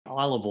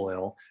olive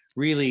oil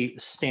really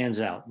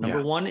stands out. Number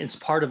Yeah. one, it's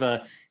part of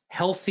a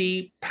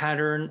healthy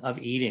pattern of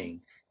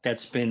eating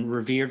that's been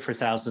revered for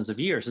thousands of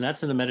years, and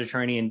that's in the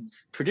Mediterranean,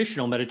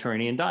 traditional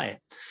Mediterranean diet.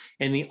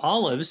 And the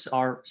olives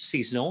are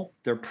seasonal,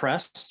 they're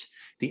pressed.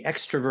 The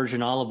extra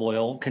virgin olive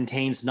oil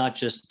contains not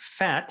just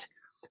fat,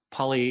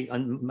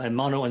 and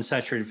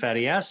monounsaturated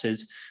fatty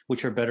acids,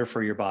 which are better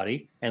for your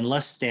body and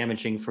less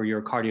damaging for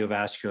your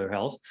cardiovascular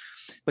health.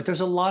 But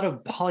there's a lot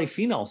of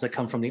polyphenols that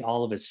come from the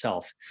olive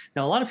itself.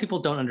 Now, a lot of people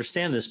don't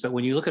understand this, but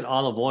when you look at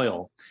olive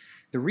oil,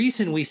 the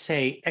reason we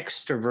say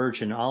extra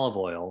virgin olive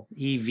oil,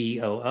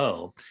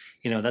 EVOO,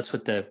 that's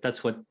what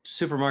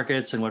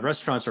supermarkets and what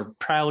restaurants are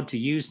proud to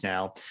use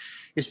now,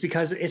 is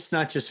because it's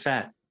not just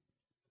fat.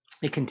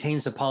 It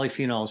contains the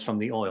polyphenols from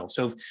the oil.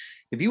 So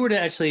if you were to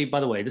actually,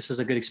 by the way, this is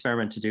a good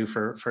experiment to do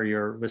for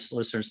your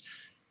listeners,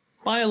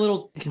 buy a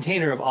little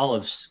container of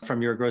olives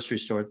from your grocery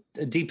store,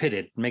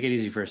 de-pitted, make it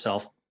easy for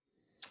yourself.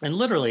 And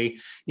literally,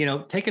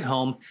 take it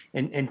home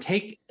and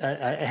take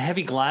a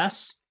heavy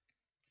glass,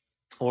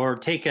 or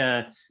take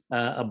a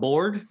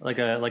board, like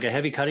a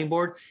heavy cutting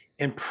board,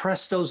 and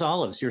press those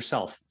olives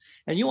yourself.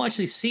 And you'll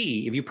actually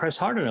see, if you press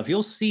hard enough,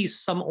 you'll see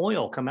some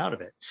oil come out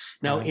of it.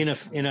 Now, in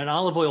an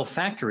olive oil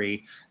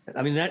factory,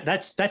 I mean,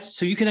 that's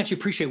so you can actually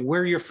appreciate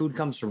where your food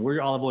comes from, where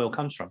your olive oil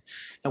comes from.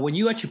 Now, when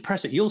you actually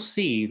press it, you'll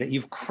see that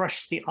you've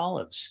crushed the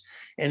olives.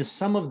 And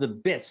some of the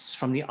bits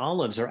from the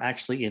olives are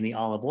actually in the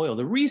olive oil.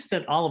 The reason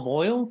that olive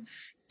oil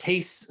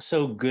tastes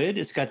so good,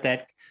 it's got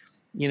that,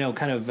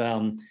 kind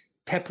of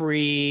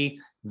peppery,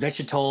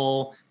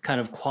 vegetal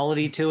kind of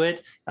quality to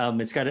it.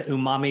 It's got an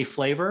umami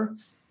flavor.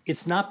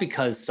 It's not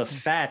because the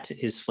fat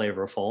is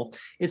flavorful.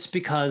 It's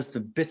because the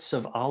bits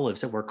of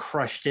olives that were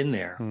crushed in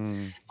there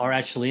are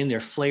actually in there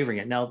flavoring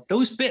it. Now,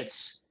 those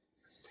bits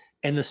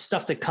and the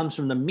stuff that comes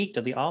from the meat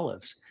of the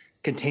olives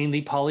contain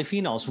the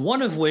polyphenols,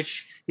 one of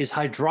which is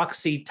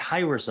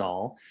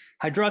hydroxytyrosol.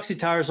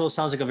 Hydroxytyrosol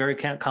sounds like a very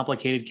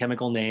complicated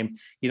chemical name.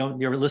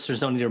 Your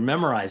listeners don't need to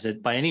memorize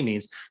it by any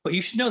means, but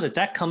you should know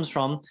that comes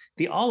from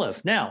the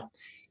olive. Now,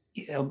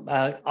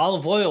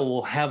 olive oil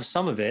will have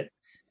some of it,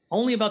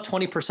 only about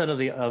 20%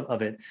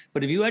 of it.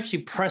 But if you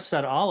actually press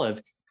that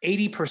olive,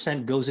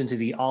 80% goes into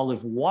the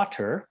olive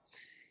water,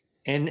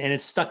 and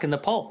it's stuck in the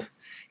pulp.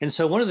 And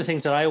so one of the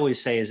things that I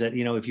always say is that,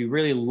 if you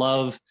really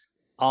love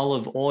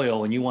olive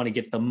oil and you want to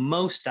get the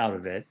most out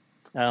of it,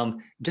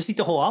 just eat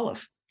the whole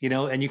olive,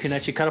 and you can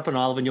actually cut up an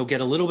olive and you'll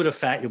get a little bit of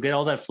fat, you'll get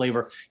all that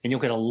flavor, and you'll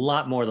get a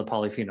lot more of the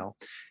polyphenol.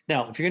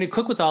 Now, if you're going to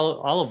cook with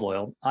olive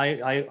oil,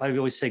 I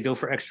always say go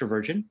for extra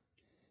virgin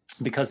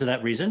because of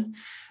that reason.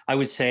 I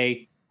would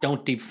say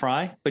don't deep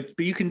fry, but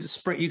you can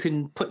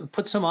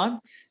put some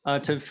on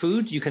to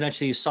food. You can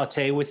actually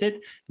saute with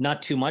it,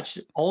 not too much.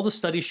 All the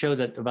studies show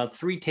that about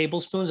 3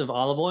 tablespoons of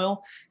olive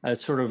oil,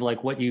 sort of like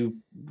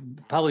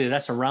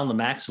that's around the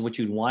max of what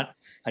you'd want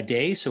a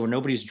day. So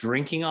nobody's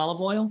drinking olive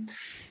oil.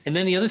 And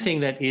then the other thing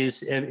that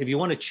is, if you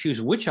want to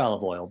choose which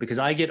olive oil, because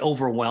I get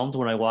overwhelmed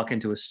when I walk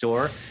into a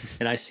store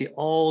and I see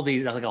all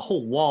these, like a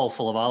whole wall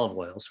full of olive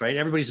oils, right?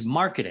 Everybody's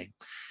marketing.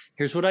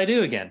 Here's what I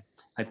do again.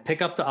 I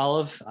pick up the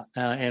olive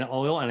and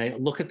oil and I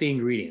look at the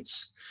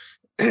ingredients.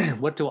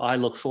 What do I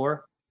look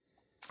for?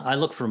 I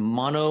look for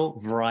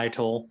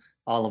monovarietal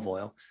olive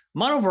oil.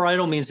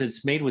 Monovarietal means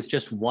it's made with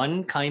just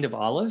one kind of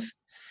olive.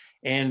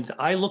 And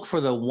I look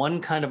for the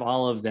one kind of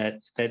olive that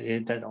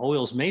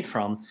oil is made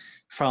from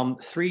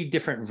 3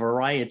 different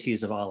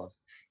varieties of olive.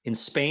 In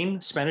Spain,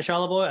 Spanish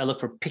olive oil, I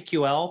look for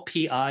Picual,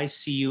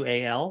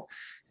 Picual.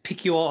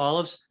 Picual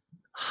olives,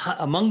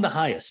 among the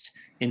highest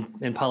in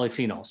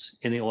polyphenols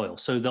in the oil.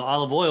 So the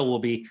olive oil will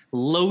be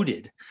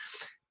loaded.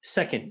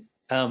 Second,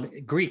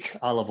 Greek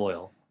olive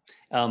oil,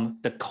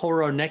 the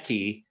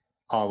Koroneiki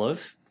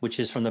olive, which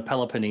is from the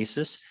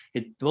Peloponnesus.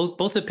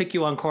 Both the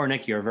Picual and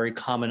Koroneiki are very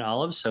common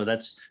olives, so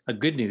that's a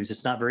good news.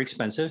 It's not very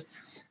expensive.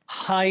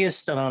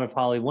 Highest amount of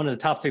one of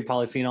the top 3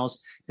 polyphenols.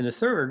 And the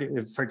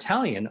third, for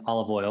Italian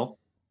olive oil,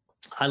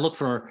 I look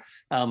for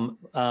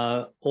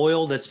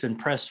oil that's been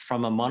pressed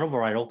from a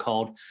monovarietal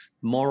called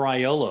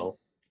Moraiolo,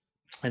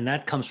 and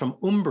that comes from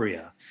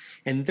Umbria.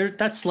 And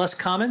that's less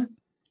common,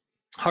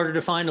 harder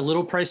to find, a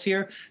little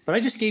pricier. But I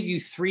just gave you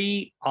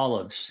 3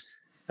 olives,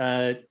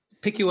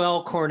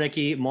 Picual,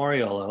 Koroneiki,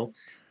 Moraiolo,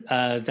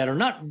 that are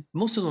not,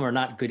 most of them are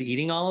not good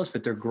eating olives,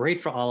 but they're great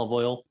for olive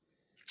oil.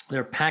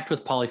 They're packed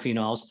with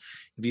polyphenols.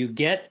 If you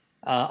get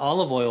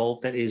olive oil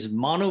that is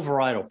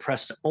monovarietal,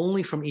 pressed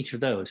only from each of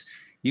those,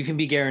 you can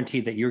be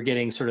guaranteed that you're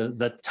getting sort of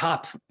the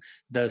capo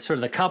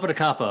de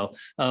capo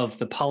of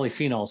the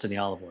polyphenols in the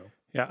olive oil.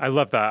 Yeah, I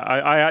love that.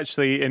 I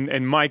actually,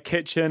 in my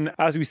kitchen,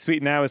 as we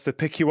speak now, is the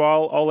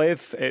Picual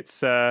olive.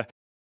 It's, well,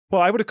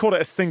 I would have called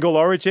it a single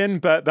origin,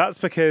 but that's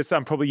because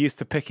I'm probably used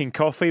to picking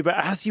coffee. But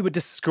as you were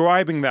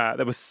describing that,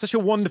 there was such a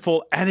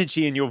wonderful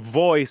energy in your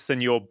voice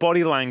and your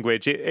body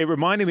language. It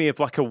reminded me of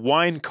like a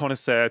wine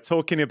connoisseur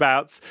talking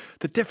about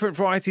the different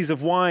varieties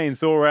of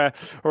wines, or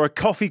a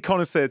coffee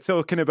connoisseur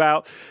talking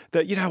about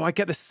that, I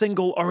get the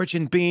single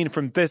origin bean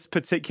from this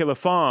particular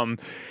farm.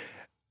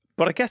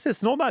 But I guess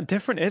it's not that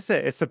different, is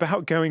it? It's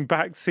about going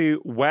back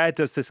to where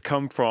does this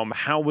come from?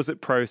 How was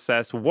it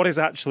processed? What is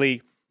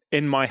actually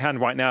in my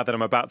hand right now that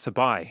I'm about to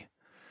buy?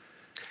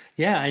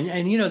 Yeah,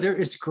 and there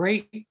is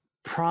great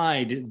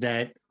pride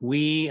that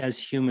we as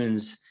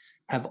humans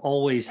have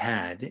always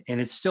had, and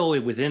it's still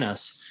within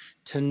us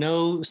to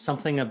know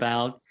something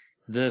about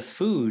the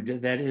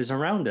food that is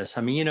around us.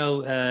 I mean,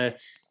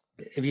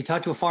 if you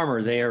talk to a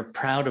farmer, they are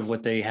proud of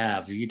what they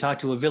have. If you talk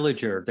to a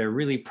villager, they're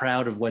really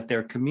proud of what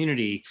their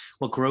community,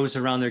 what grows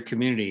around their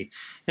community.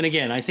 And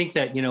again, I think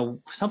that,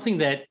 something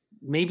that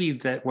maybe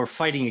that we're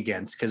fighting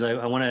against, because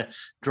I want to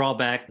draw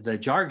back the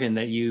jargon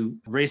that you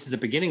raised at the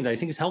beginning that I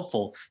think is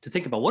helpful to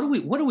think about. What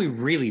are we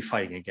really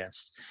fighting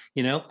against?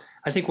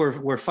 I think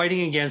we're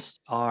fighting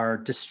against our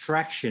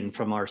distraction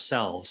from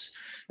ourselves,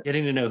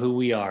 getting to know who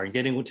we are,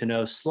 getting to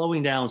know,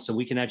 slowing down so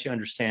we can actually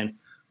understand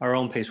our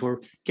own pace. We're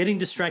getting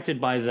distracted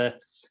by the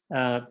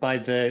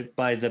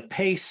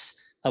pace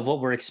of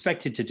what we're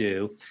expected to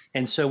do,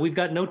 and so we've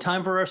got no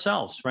time for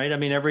ourselves, right? I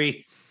mean,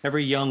 every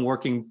young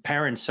working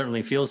parent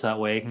certainly feels that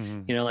way.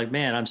 Mhm. Like,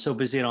 man, I'm so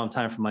busy, I don't have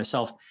time for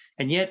myself.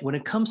 And yet, when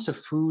it comes to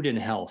food and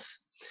health,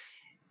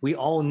 we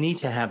all need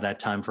to have that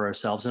time for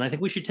ourselves, and I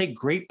think we should take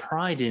great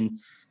pride in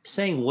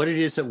saying what it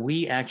is that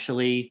we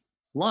actually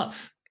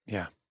love.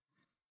 Yeah.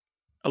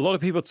 A lot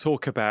of people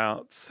talk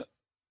about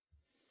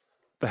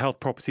the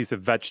health properties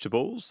of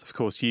vegetables. Of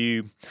course,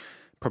 you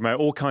promote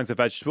all kinds of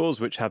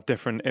vegetables which have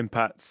different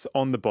impacts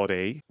on the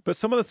body. But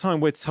some of the time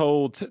we're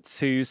told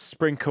to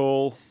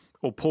sprinkle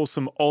or pour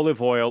some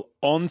olive oil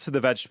onto the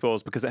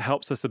vegetables because it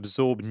helps us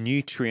absorb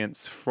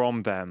nutrients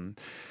from them.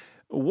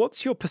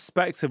 What's your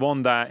perspective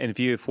on that in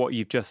view of what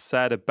you've just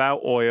said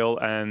about oil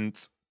and,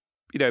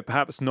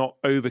 perhaps not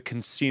over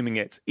consuming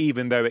it,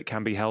 even though it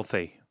can be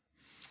healthy?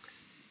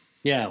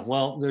 Yeah,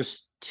 well,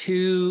 let's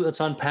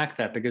unpack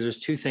that, because there's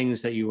two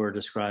things that you were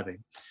describing.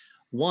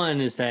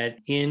 One is that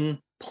in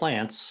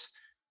plants,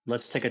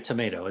 let's take a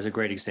tomato as a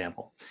great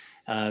example.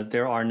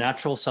 There are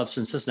natural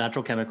substances,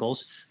 natural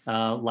chemicals,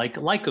 like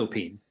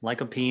lycopene.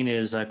 Lycopene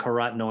is a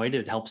carotenoid.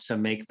 It helps to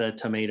make the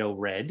tomato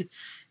red.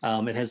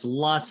 It has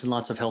lots and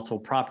lots of healthful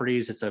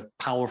properties. It's a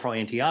powerful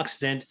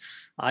antioxidant.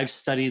 I've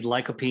studied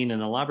lycopene in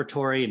a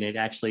laboratory, and it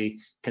actually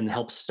can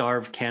help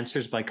starve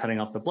cancers by cutting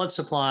off the blood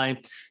supply.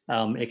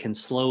 It can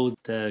slow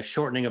the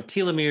shortening of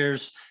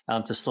telomeres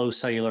to slow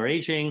cellular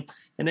aging,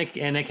 and it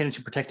can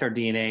actually protect our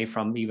DNA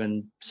from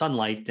even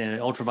sunlight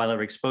and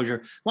ultraviolet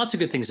exposure. Lots of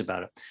good things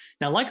about it.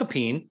 Now,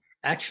 lycopene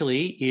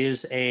actually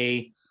is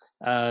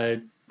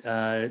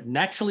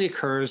naturally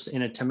occurs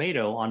in a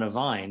tomato on a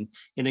vine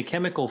in a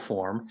chemical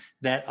form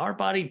that our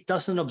body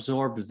doesn't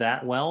absorb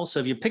that well. So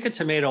if you pick a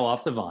tomato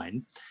off the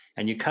vine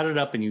and you cut it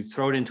up and you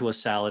throw it into a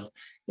salad,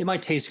 it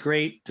might taste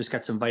great. Just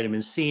got some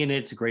vitamin C in it.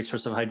 It's a great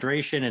source of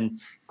hydration and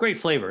great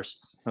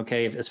flavors.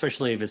 Okay,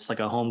 especially if it's like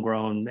a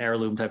homegrown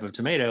heirloom type of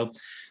tomato.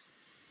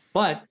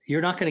 But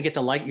you're not going to get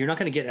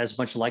as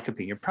much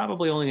lycopene. You're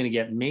probably only going to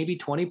get maybe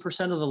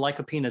 20% of the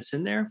lycopene that's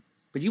in there.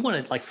 But you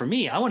want to, like for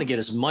me, I want to get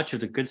as much of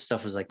the good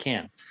stuff as I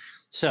can.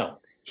 So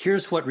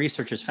here's what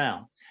research has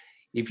found.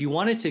 If you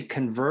wanted to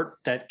convert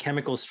that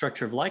chemical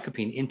structure of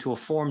lycopene into a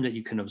form that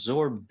you can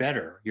absorb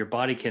better, your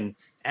body can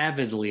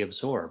avidly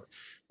absorb,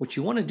 what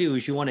you want to do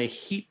is you want to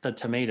heat the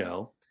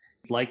tomato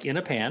like in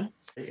a pan,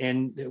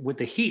 and with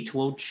the heat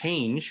will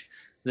change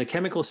the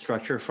chemical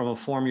structure from a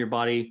form your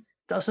body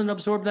doesn't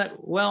absorb that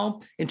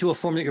well into a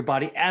form that your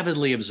body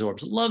avidly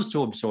absorbs, loves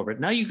to absorb it.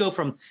 Now you go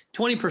from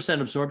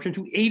 20% absorption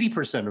to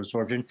 80%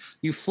 absorption.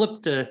 You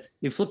flipped it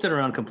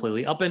around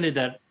completely, upended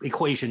that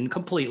equation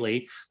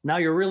completely. Now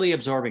you're really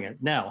absorbing it.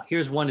 Now,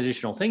 here's one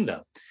additional thing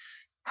though.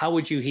 How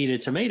would you heat a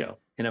tomato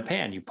in a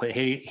pan? You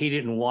heat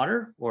it in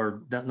water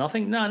or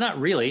nothing? No, not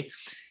really.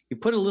 You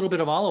put a little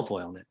bit of olive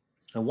oil in it.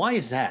 And why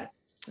is that?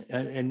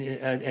 And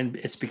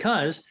it's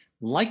because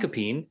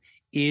lycopene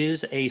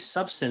is a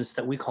substance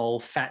that we call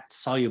fat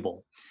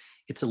soluble.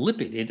 It's a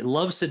lipid. It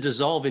loves to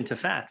dissolve into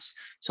fats.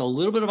 So a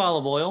little bit of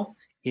olive oil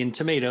in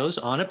tomatoes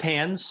on a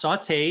pan,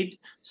 sauteed,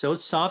 so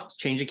it's soft,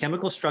 change the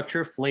chemical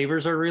structure.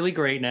 Flavors are really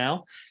great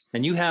now.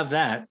 And you have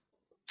that.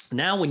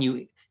 Now when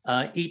you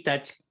eat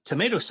that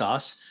tomato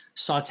sauce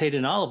sauteed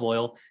in olive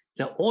oil,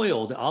 the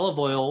olive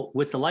oil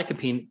with the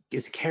lycopene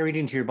is carried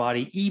into your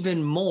body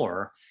even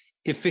more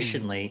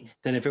efficiently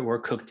than if it were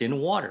cooked in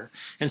water.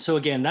 And so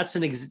again, that's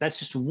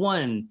just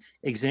one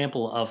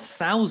example of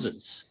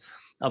thousands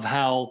of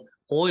how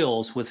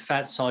oils with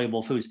fat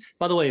soluble foods.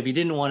 By the way, if you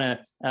didn't want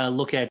to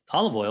look at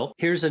olive oil,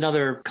 here's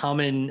another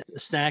common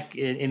snack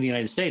in the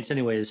United States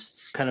anyways,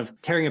 kind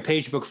of tearing a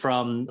page book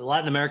from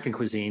Latin American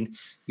cuisine.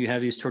 You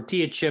have these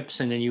tortilla chips,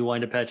 and then you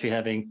wind up actually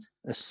having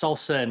a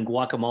salsa and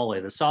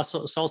guacamole. The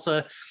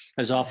salsa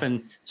is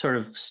often sort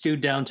of stewed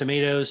down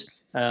tomatoes,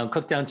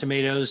 cooked down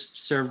tomatoes,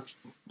 served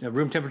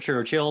room temperature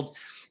or chilled.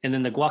 And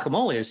then the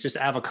guacamole is just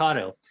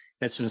avocado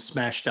that's been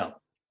smashed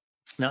up.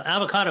 Now,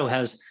 avocado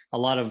has a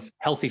lot of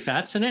healthy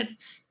fats in it.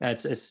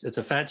 It's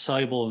a fat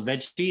soluble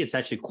veggie. It's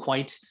actually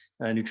quite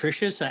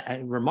nutritious.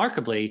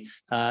 Remarkably,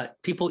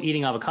 people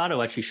eating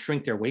avocado actually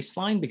shrink their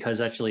waistline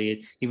because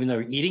actually, even though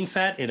they're eating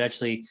fat, it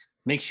actually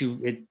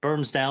it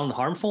burns down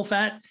harmful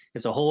fat.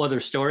 It's a whole other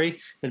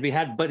story that we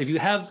had. But if you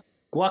have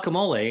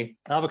guacamole,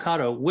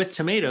 avocado with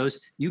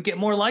tomatoes, you get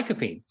more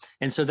lycopene.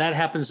 And so that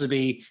happens to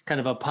be kind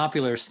of a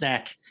popular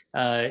snack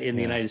in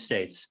the United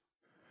States.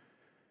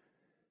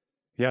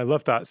 Yeah, I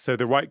love that. So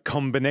the right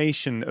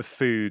combination of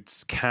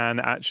foods can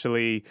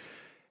actually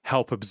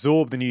help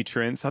absorb the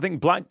nutrients. I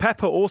think black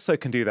pepper also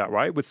can do that,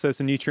 right? With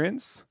certain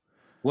nutrients.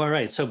 Well,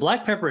 right. So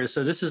black pepper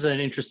so this is an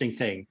interesting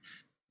thing.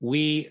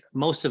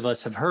 Most of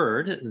us have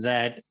heard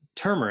that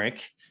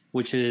turmeric,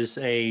 which is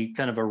a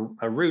kind of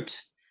a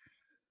root,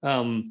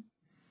 when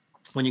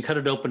you cut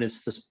it open,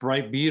 it's this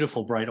bright,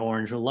 beautiful, bright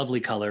orange, a lovely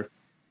color.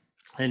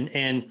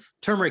 And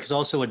turmeric is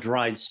also a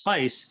dried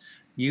spice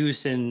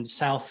used in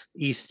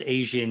Southeast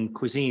Asian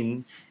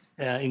cuisine,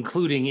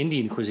 including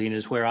Indian cuisine,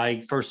 is where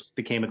I first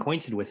became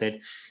acquainted with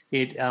it.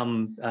 It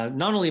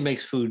not only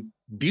makes food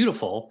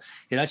beautiful,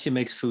 it actually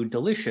makes food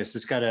delicious.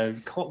 It's got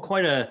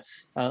quite a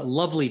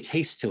lovely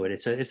taste to it.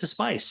 It's a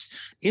spice.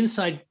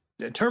 Inside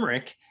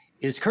turmeric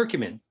is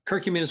curcumin.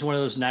 Curcumin is one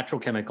of those natural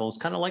chemicals,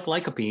 kind of like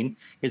lycopene.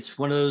 It's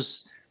one of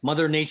those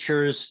Mother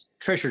Nature's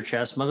treasure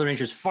chest, Mother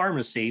Nature's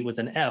pharmacy with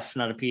an F,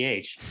 not a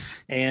PH.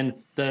 And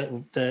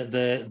the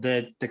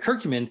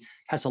curcumin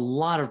has a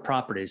lot of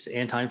properties: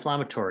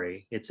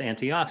 anti-inflammatory, it's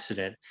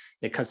antioxidant,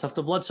 it cuts off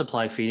the blood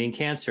supply feeding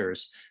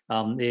cancers.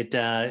 It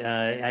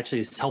actually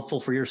is helpful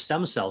for your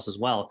stem cells as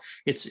well.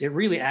 It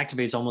really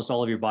activates almost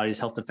all of your body's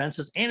health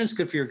defenses, and it's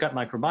good for your gut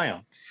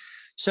microbiome.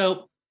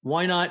 So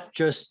why not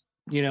just,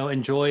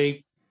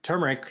 enjoy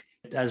turmeric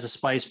as a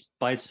spice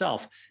by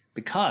itself?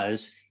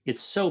 Because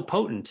it's so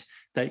potent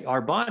that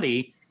our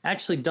body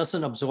actually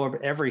doesn't absorb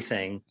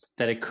everything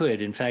that it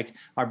could. In fact,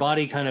 our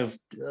body kind of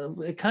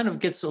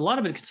gets, a lot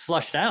of it gets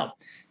flushed out,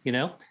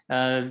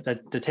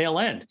 at the tail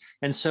end.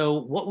 And so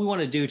what we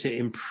want to do to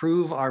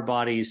improve our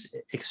body's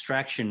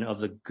extraction of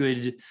the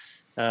good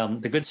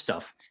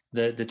stuff,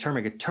 the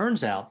turmeric, it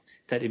turns out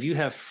that if you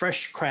have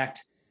fresh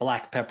cracked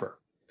black pepper,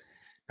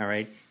 all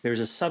right,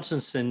 there's a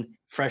substance in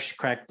fresh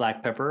cracked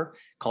black pepper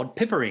called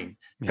piperine.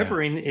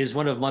 Piperine is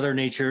one of Mother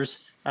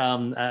Nature's,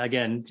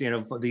 again,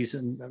 these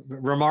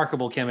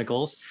remarkable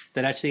chemicals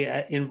that actually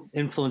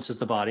influences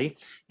the body.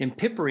 And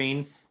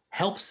piperine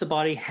helps the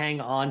body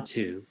hang on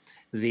to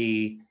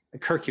the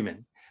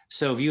curcumin.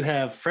 So if you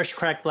have fresh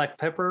cracked black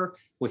pepper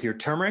with your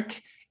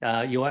turmeric,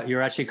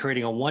 you're actually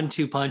creating a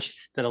 1-2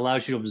 punch that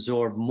allows you to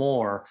absorb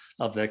more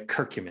of the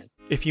curcumin.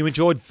 If you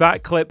enjoyed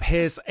that clip,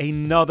 here's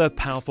another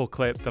powerful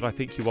clip that I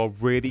think you are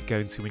really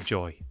going to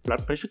enjoy.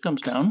 Blood pressure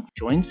comes down,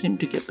 joints seem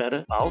to get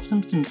better, bowel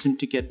symptoms seem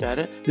to get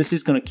better. This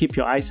is going to keep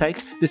your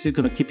eyesight. This is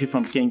going to keep you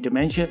from getting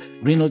dementia,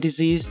 renal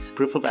disease,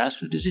 peripheral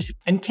vascular disease,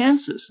 and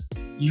cancers.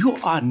 You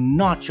are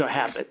not your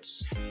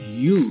habits.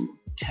 You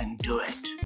can do it.